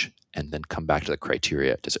each and then come back to the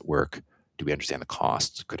criteria. Does it work? Do we understand the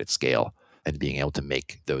costs? Could it scale? And being able to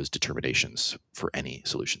make those determinations for any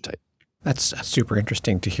solution type. That's super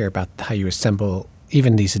interesting to hear about how you assemble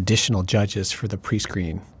even these additional judges for the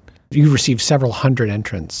pre-screen. You received several hundred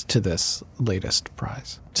entrants to this latest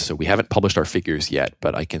prize. So we haven't published our figures yet,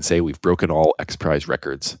 but I can say we've broken all X Prize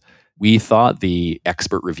records. We thought the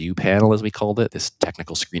expert review panel, as we called it, this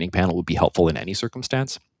technical screening panel, would be helpful in any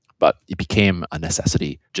circumstance, but it became a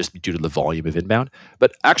necessity just due to the volume of inbound.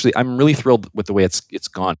 But actually, I'm really thrilled with the way it's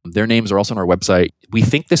gone. Their names are also on our website. We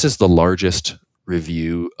think this is the largest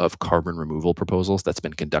review of carbon removal proposals that's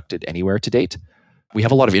been conducted anywhere to date. We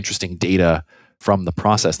have a lot of interesting data from the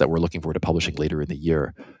process that we're looking forward to publishing later in the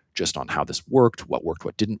year, just on how this worked,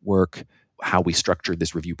 what didn't work, how we structured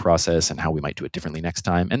this review process and how we might do it differently next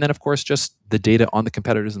time. And then, of course, just the data on the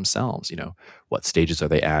competitors themselves. What stages are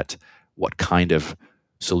they at? What kind of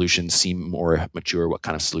solutions seem more mature? What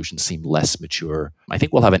kind of solutions seem less mature? I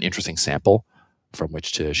think we'll have an interesting sample from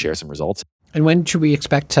which to share some results. And when should we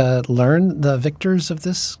expect to learn the victors of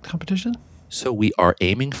this competition? So we are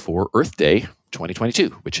aiming for Earth Day 2022,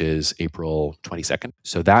 which is April 22nd.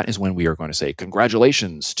 So that is when we are going to say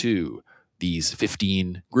congratulations to these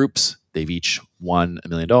 15 groups. They've each won $1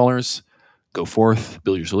 million. Go forth,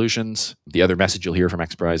 build your solutions. The other message you'll hear from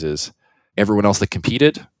X Prize is everyone else that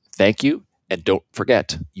competed, thank you. And don't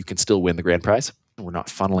forget, you can still win the grand prize. We're not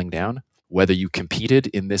funneling down. Whether you competed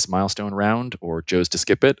in this milestone round or chose to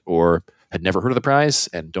skip it or had never heard of the prize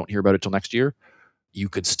and don't hear about it till next year, you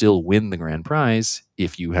could still win the grand prize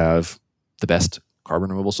if you have the best carbon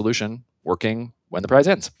removal solution working when the prize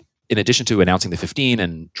ends. In addition to announcing the 15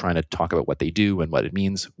 and trying to talk about what they do and what it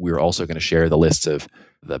means, we're also going to share the lists of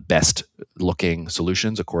the best looking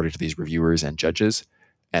solutions according to these reviewers and judges,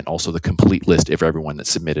 and also the complete list of everyone that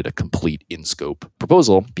submitted a complete in-scope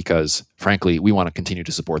proposal, because frankly, we want to continue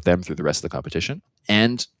to support them through the rest of the competition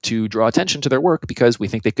and to draw attention to their work because we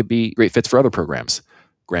think they could be great fits for other programs,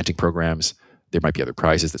 granting programs. There might be other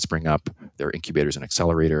prizes that spring up. There are incubators and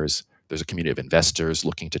accelerators. There's a community of investors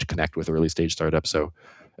looking to connect with early stage startups. So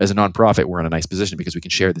as a nonprofit, we're in a nice position because we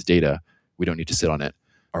can share this data. We don't need to sit on it.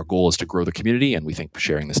 Our goal is to grow the community, and we think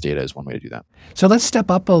sharing this data is one way to do that. So let's step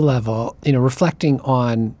up a level, reflecting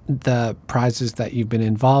on the prizes that you've been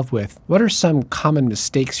involved with. What are some common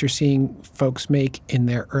mistakes you're seeing folks make in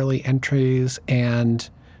their early entries? And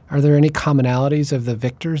are there any commonalities of the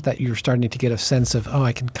victors that you're starting to get a sense of,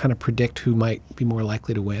 I can kind of predict who might be more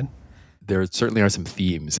likely to win? There certainly are some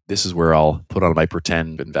themes. This is where I'll put on my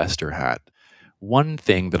pretend investor hat. One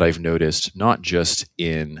thing that I've noticed, not just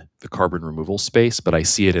in the carbon removal space, but I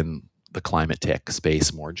see it in the climate tech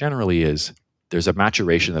space more generally, is there's a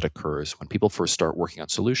maturation that occurs when people first start working on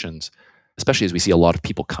solutions, especially as we see a lot of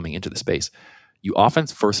people coming into the space. You often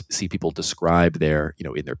first see people describe their,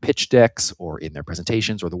 in their pitch decks or in their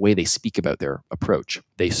presentations or the way they speak about their approach.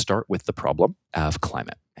 They start with the problem of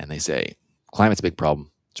climate and they say, climate's a big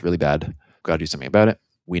problem. It's really bad. We've got to do something about it.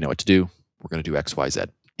 We know what to do. We're going to do X, Y, Z.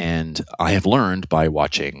 And I have learned by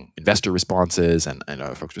watching investor responses and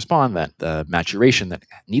other folks respond that the maturation that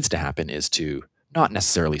needs to happen is to not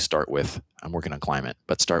necessarily start with, I'm working on climate,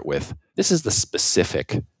 but start with, this is the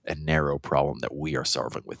specific and narrow problem that we are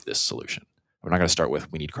solving with this solution. I'm not going to start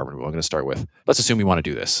with we need carbon removal. I'm going to start with let's assume we want to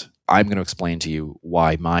do this. I'm going to explain to you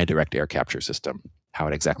why my direct air capture system, how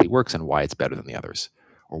it exactly works and why it's better than the others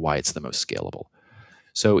or why it's the most scalable.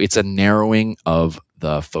 So it's a narrowing of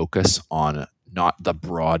the focus on not the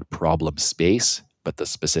broad problem space, but the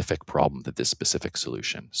specific problem that this specific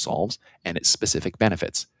solution solves and its specific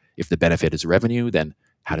benefits. If the benefit is revenue, then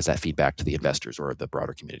how does that feed back to the investors or the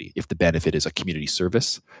broader community? If the benefit is a community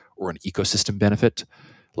service or an ecosystem benefit,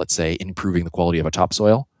 let's say improving the quality of a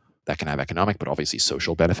topsoil, that can have economic, but obviously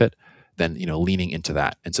social benefit, then leaning into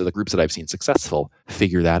that. And so the groups that I've seen successful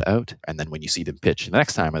figure that out. And then when you see them pitch the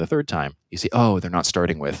next time or the third time, you see, oh, they're not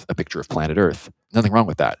starting with a picture of planet Earth. Nothing wrong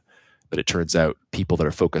with that. But it turns out people that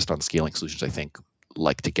are focused on scaling solutions, I think,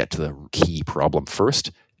 like to get to the key problem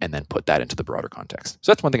first and then put that into the broader context.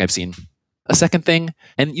 So that's one thing I've seen. A second thing,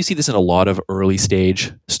 and you see this in a lot of early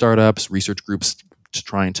stage startups, research groups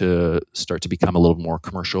trying to start to become a little more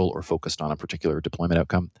commercial or focused on a particular deployment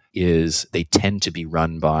outcome, is they tend to be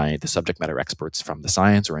run by the subject matter experts from the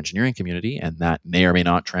science or engineering community, and that may or may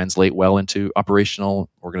not translate well into operational,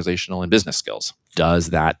 organizational, and business skills.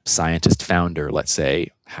 Does that scientist founder, let's say,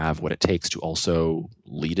 have what it takes to also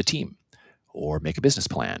lead a team or make a business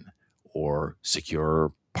plan or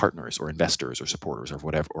secure partners or investors or supporters or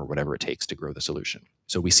whatever it takes to grow the solution?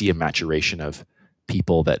 So we see a maturation of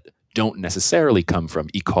people that don't necessarily come from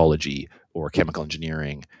ecology or chemical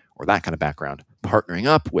engineering or that kind of background, partnering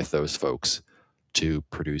up with those folks to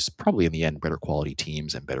produce probably in the end better quality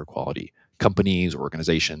teams and better quality companies or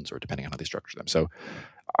organizations, or depending on how they structure them. So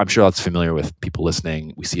I'm sure that's familiar with people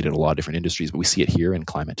listening. We see it in a lot of different industries, but we see it here in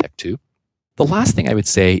climate tech too. The last thing I would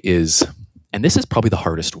say is, and this is probably the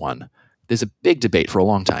hardest one, there's a big debate for a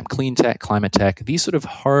long time, clean tech, climate tech, these sort of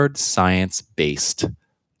hard science-based,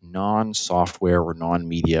 non-software or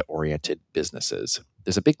non-media oriented businesses.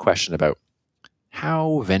 There's a big question about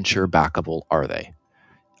how venture backable are they?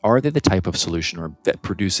 Are they the type of solution that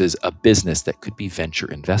produces a business that could be venture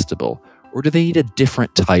investable, or do they need a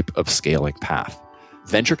different type of scaling path?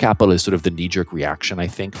 Venture capital is sort of the knee-jerk reaction, I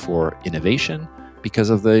think, for innovation because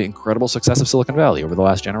of the incredible success of Silicon Valley over the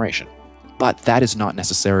last generation. But that is not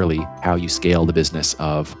necessarily how you scale the business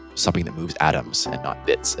of something that moves atoms and not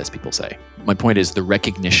bits, as people say. My point is the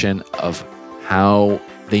recognition of how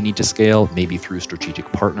they need to scale, maybe through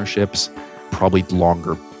strategic partnerships, probably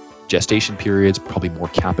longer gestation periods, probably more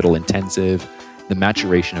capital intensive. The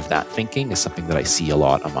maturation of that thinking is something that I see a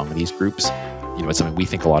lot among these groups. It's something we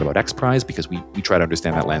think a lot about XPRIZE because we try to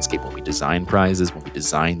understand that landscape when we design prizes, when we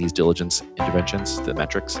design these diligence interventions, the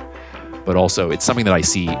metrics. But also it's something that I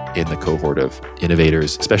see in the cohort of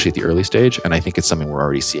innovators, especially at the early stage. And I think it's something we're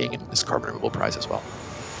already seeing in this carbon removal prize as well.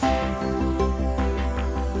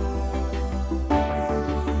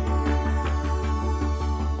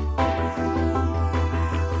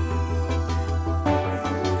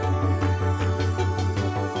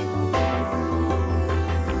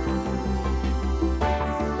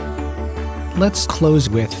 Let's close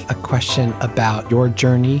with a question about your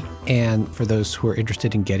journey, and for those who are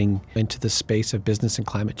interested in getting into the space of business and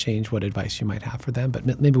climate change, what advice you might have for them.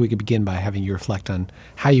 But maybe we could begin by having you reflect on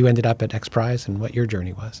how you ended up at XPRIZE and what your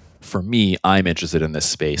journey was. For me, I'm interested in this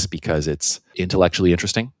space because it's intellectually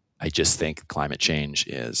interesting. I just think climate change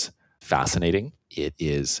is fascinating. It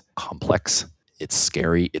is complex. It's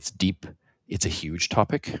scary. It's deep. It's a huge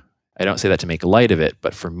topic. I don't say that to make light of it,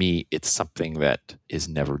 but for me, it's something that is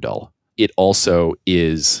never dull. It also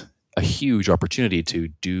is a huge opportunity to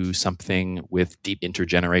do something with deep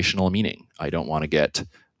intergenerational meaning. I don't want to get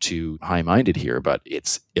too high-minded here, but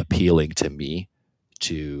it's appealing to me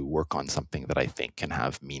to work on something that I think can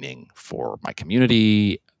have meaning for my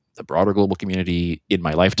community, the broader global community, in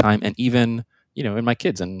my lifetime, and even, in my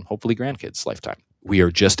kids and hopefully grandkids' lifetime. We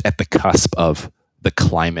are just at the cusp of the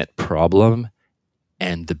climate problem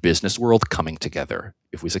and the business world coming together.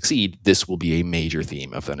 If we succeed, this will be a major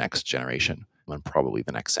theme of the next generation and probably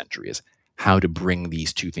the next century, is how to bring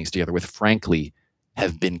these two things together, which frankly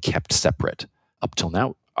have been kept separate. Up till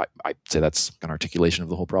now, I'd say that's an articulation of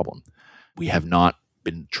the whole problem. We have not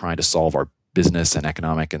been trying to solve our business and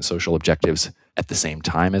economic and social objectives at the same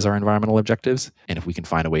time as our environmental objectives. And if we can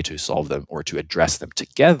find a way to solve them or to address them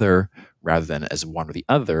together rather than as one or the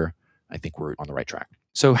other, I think we're on the right track.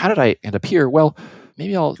 So how did I end up here? Well,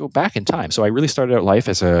 maybe I'll go back in time. So I really started out life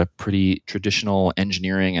as a pretty traditional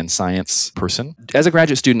engineering and science person. As a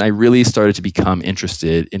graduate student, I really started to become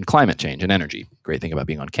interested in climate change and energy. Great thing about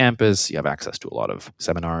being on campus, you have access to a lot of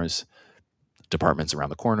seminars, departments around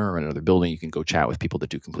the corner or in another building. You can go chat with people that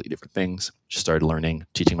do completely different things. Just started learning,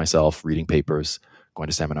 teaching myself, reading papers, going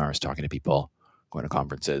to seminars, talking to people, going to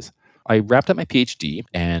conferences. I wrapped up my PhD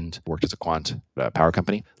and worked as a quant at a power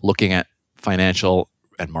company, looking at financial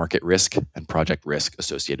and market risk and project risk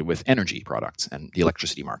associated with energy products and the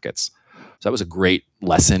electricity markets. So that was a great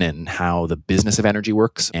lesson in how the business of energy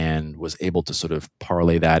works, and was able to sort of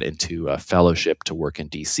parlay that into a fellowship to work in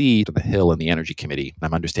DC, to the Hill and the Energy Committee.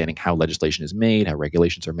 I'm understanding how legislation is made, how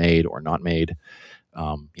regulations are made or not made,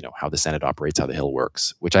 how the Senate operates, how the Hill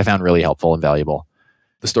works, which I found really helpful and valuable.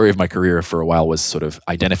 The story of my career for a while was sort of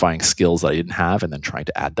identifying skills that I didn't have and then trying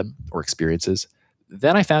to add them, or experiences.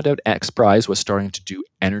 Then I found out X Prize was starting to do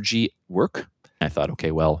energy work. And I thought,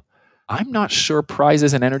 okay, well, I'm not sure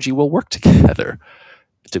prizes and energy will work together,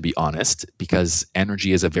 to be honest, because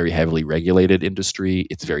energy is a very heavily regulated industry.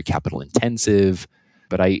 It's very capital intensive.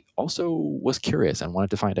 But I also was curious and wanted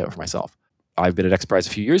to find out for myself. I've been at X Prize a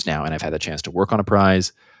few years now, and I've had the chance to work on a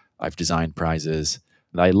prize. I've designed prizes.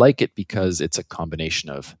 And I like it because it's a combination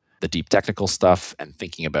of the deep technical stuff and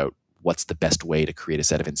thinking about what's the best way to create a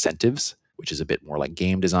set of incentives, which is a bit more like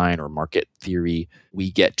game design or market theory.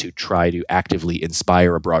 We get to try to actively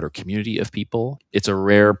inspire a broader community of people. It's a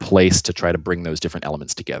rare place to try to bring those different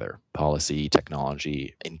elements together: policy,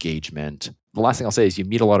 technology, engagement. The last thing I'll say is you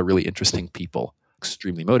meet a lot of really interesting people,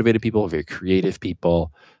 extremely motivated people, very creative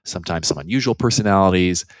people, sometimes some unusual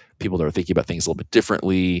personalities, people that are thinking about things a little bit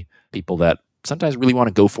differently, people that sometimes really want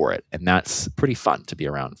to go for it. And that's pretty fun to be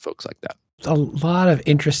around folks like that. A lot of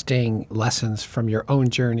interesting lessons from your own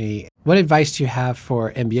journey. What advice do you have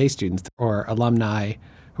for MBA students or alumni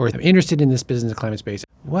who are interested in this business and climate space?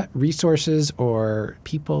 What resources or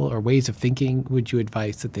people or ways of thinking would you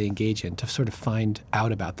advise that they engage in to sort of find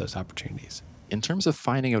out about those opportunities? In terms of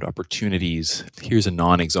finding out opportunities, here's a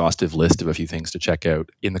non-exhaustive list of a few things to check out.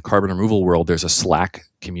 In the carbon removal world, there's a Slack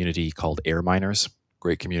community called Air Miners.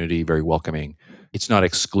 Great community, very welcoming. It's not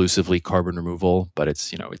exclusively carbon removal, but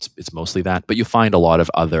it's mostly that. But you find a lot of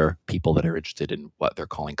other people that are interested in what they're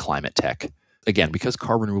calling climate tech. Again, because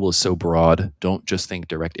carbon removal is so broad, don't just think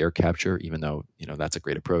direct air capture, even though, that's a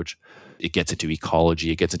great approach. It gets into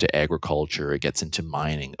ecology, it gets into agriculture, it gets into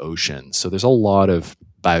mining, oceans. So there's a lot of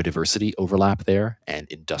biodiversity overlap there and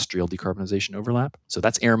industrial decarbonization overlap. So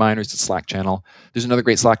that's Air Miners, the Slack channel. There's another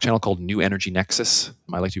great Slack channel called New Energy Nexus.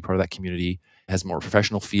 I like to be part of that community. It has more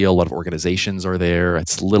professional feel. A lot of organizations are there.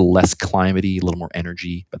 It's a little less climate-y, a little more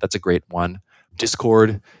energy, but that's a great one.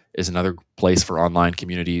 Discord is another place for online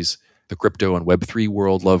communities. The crypto and Web3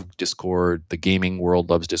 world love Discord. The gaming world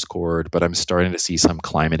loves Discord, but I'm starting to see some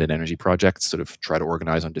climate and energy projects sort of try to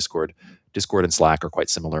organize on Discord. Discord and Slack are quite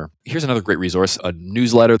similar. Here's another great resource, a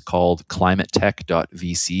newsletter called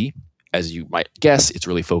climatetech.vc. As you might guess, it's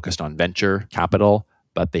really focused on venture capital,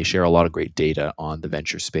 but they share a lot of great data on the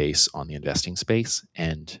venture space, on the investing space.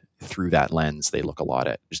 And through that lens, they look a lot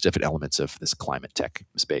at just different elements of this climate tech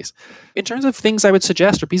space. In terms of things I would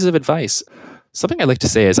suggest or pieces of advice, something I like to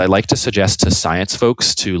say is I like to suggest to science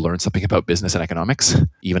folks to learn something about business and economics,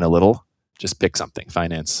 even a little. Just pick something,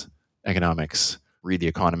 finance, economics, read The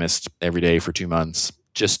Economist every day for 2 months,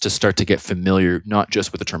 just to start to get familiar, not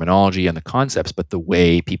just with the terminology and the concepts, but the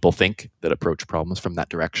way people think that approach problems from that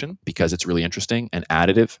direction, because it's really interesting and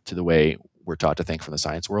additive to the way we're taught to think from the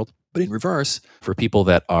science world. But in reverse, for people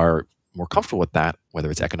that are more comfortable with that,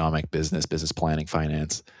 whether it's economic, business planning,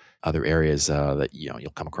 finance, other areas that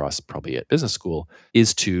you'll come across probably at business school,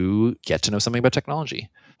 is to get to know something about technology,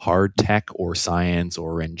 hard tech or science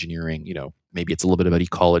or engineering. Maybe it's a little bit about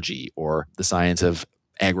ecology or the science of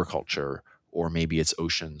agriculture, or maybe it's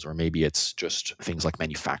oceans, or maybe it's just things like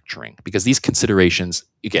manufacturing. Because these considerations,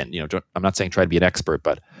 again, I'm not saying try to be an expert,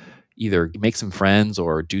 but either make some friends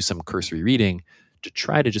or do some cursory reading to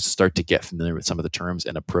try to just start to get familiar with some of the terms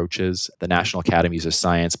and approaches. The National Academies of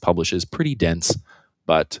Science publishes pretty dense,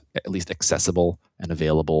 but at least accessible and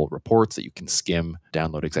available reports that you can skim,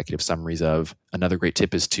 download executive summaries of. Another great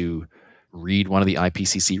tip is to read one of the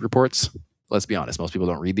IPCC reports. Let's be honest, most people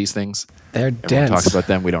don't read these things. They're Everyone dense. talks about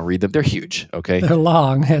them. We don't read them. They're huge, okay? They're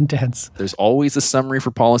long and dense. There's always a summary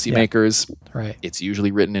for policymakers. Right. It's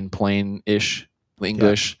usually written in plain-ish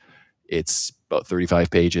English. It's about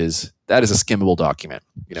 35 pages. That is a skimmable document.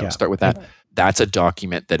 Start with that. That's a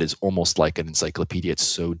document that is almost like an encyclopedia. It's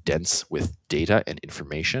so dense with data and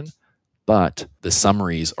information. But the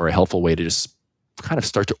summaries are a helpful way to just kind of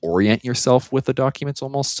start to orient yourself with the documents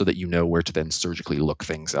almost, so that you know where to then surgically look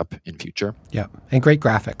things up in future. Yeah. And great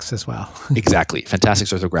graphics as well. Exactly. Fantastic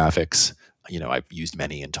source of graphics. I've used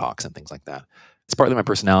many in talks and things like that. It's partly my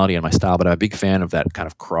personality and my style, but I'm a big fan of that kind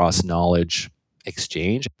of cross-knowledge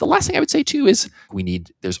exchange. The last thing I would say too is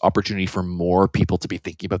there's opportunity for more people to be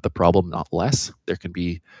thinking about the problem, not less. There can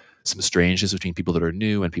be some strangeness between people that are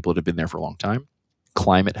new and people that have been there for a long time.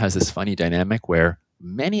 Climate has this funny dynamic where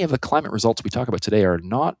many of the climate results we talk about today are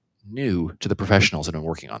not new to the professionals that have been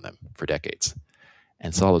working on them for decades.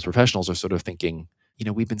 And so all those professionals are sort of thinking,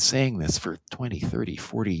 we've been saying this for 20, 30,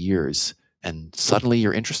 40 years, and suddenly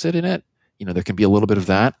you're interested in it. There can be a little bit of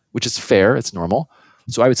that, which is fair. It's normal.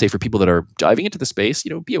 So I would say for people that are diving into the space,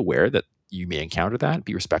 be aware that you may encounter that,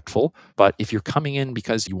 be respectful. But if you're coming in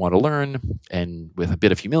because you want to learn and with a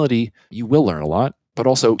bit of humility, you will learn a lot. But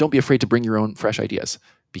also don't be afraid to bring your own fresh ideas,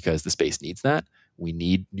 because the space needs that. We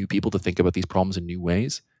need new people to think about these problems in new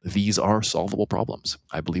ways. These are solvable problems.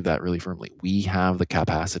 I believe that really firmly. We have the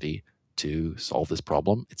capacity to solve this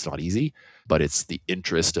problem. It's not easy, but it's the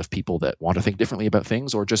interest of people that want to think differently about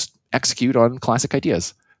things or just execute on classic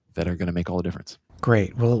ideas that are going to make all the difference.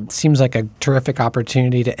 Great. Well, it seems like a terrific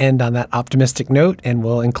opportunity to end on that optimistic note, and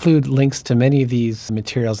we'll include links to many of these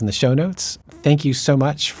materials in the show notes. Thank you so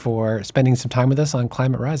much for spending some time with us on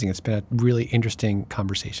Climate Rising. It's been a really interesting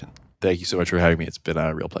conversation. Thank you so much for having me. It's been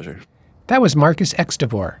a real pleasure. That was Marcus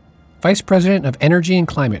Extevor, Vice President of Energy and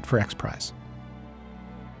Climate for XPRIZE.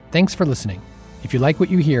 Thanks for listening. If you like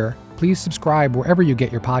what you hear, please subscribe wherever you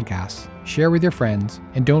get your podcasts, share with your friends,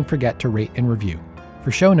 and don't forget to rate and review.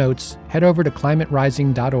 For show notes, head over to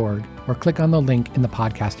climaterising.org or click on the link in the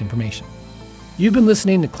podcast information. You've been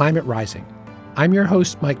listening to Climate Rising. I'm your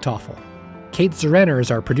host, Mike Toffel. Kate Zerenner is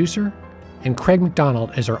our producer, and Craig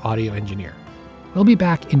McDonald is our audio engineer. We'll be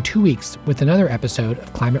back in 2 weeks with another episode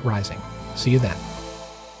of Climate Rising. See you then.